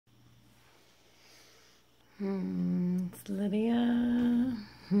It's Lydia.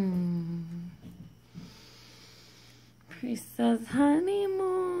 Priest says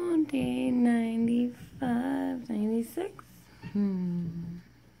honeymoon day 95, 96.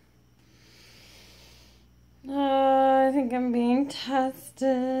 Oh, I think I'm being tested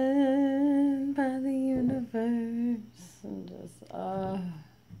by the universe. And just,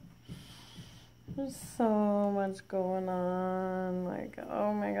 there's so much going on. Like,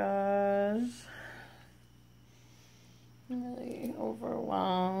 oh my gosh. I'm really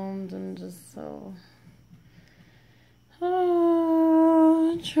overwhelmed and just so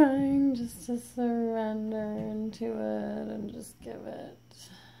trying just to surrender into it and just give it,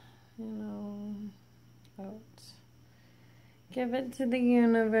 out. Give it to the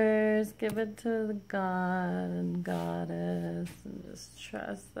universe, give it to the God and Goddess, and just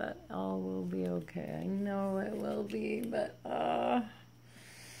trust that all will be okay. I know it will be, but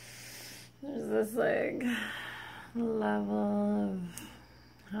there's this like level of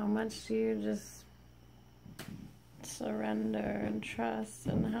how much do you just surrender and trust,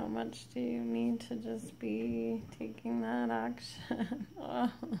 and how much do you need to just be taking that action.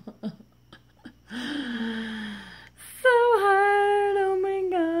 So hard, oh my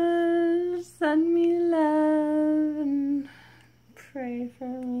gosh. Send me love and pray for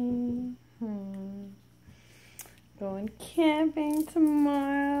me. Going camping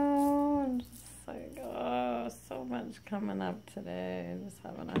tomorrow. I'm just like, so much coming up today. Just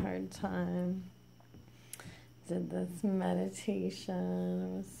having a hard time. Did this meditation. It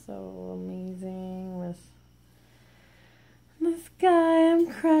was so amazing with this guy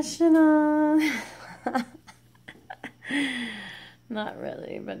I'm crushing on. Not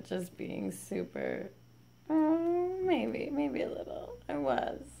really, but just being super, maybe a little. I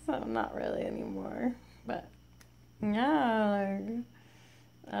was, so not really anymore. But yeah,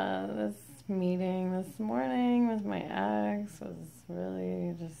 this meeting this morning with my ex was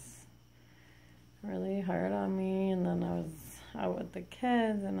really hard on me, and then I was out with the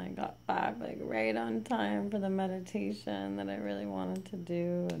kids, and I got back like right on time for the meditation that I really wanted to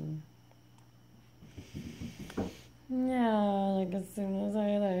do, and yeah, like as soon as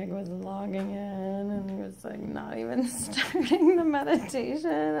I was logging in, and he was like not even starting the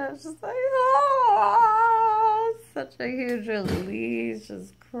meditation, I was just like, such a huge release,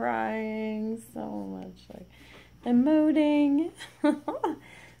 just crying so much, like emoting.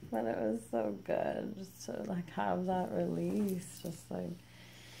 But it was so good just to like have that release, just like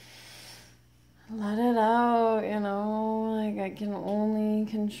let it out, like I can only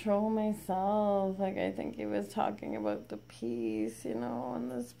control myself. Like I think he was talking about the peace, and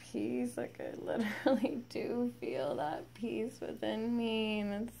this peace, like I literally do feel that peace within me,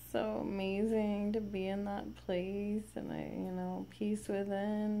 and it's so amazing to be in that place, and peace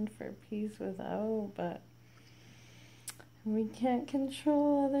within for peace without, but we can't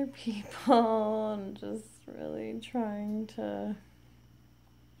control other people, and just really trying to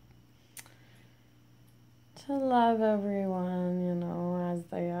love everyone, as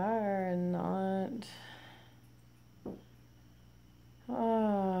they are, and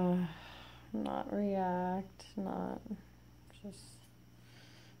not react, not just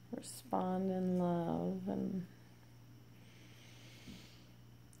respond in love, and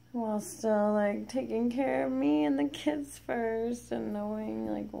while still like taking care of me and the kids first, and knowing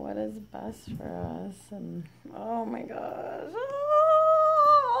like what is best for us. And oh my gosh,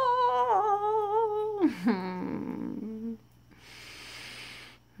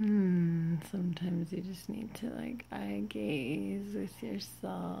 sometimes you just need to like eye gaze with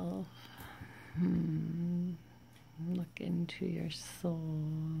yourself, look into your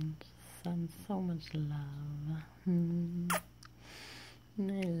soul, send so much love.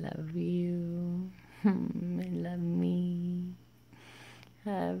 I love you. I love me.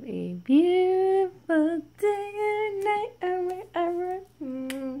 Have a beautiful day or night or wherever.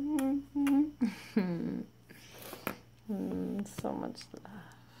 So much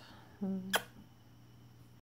love.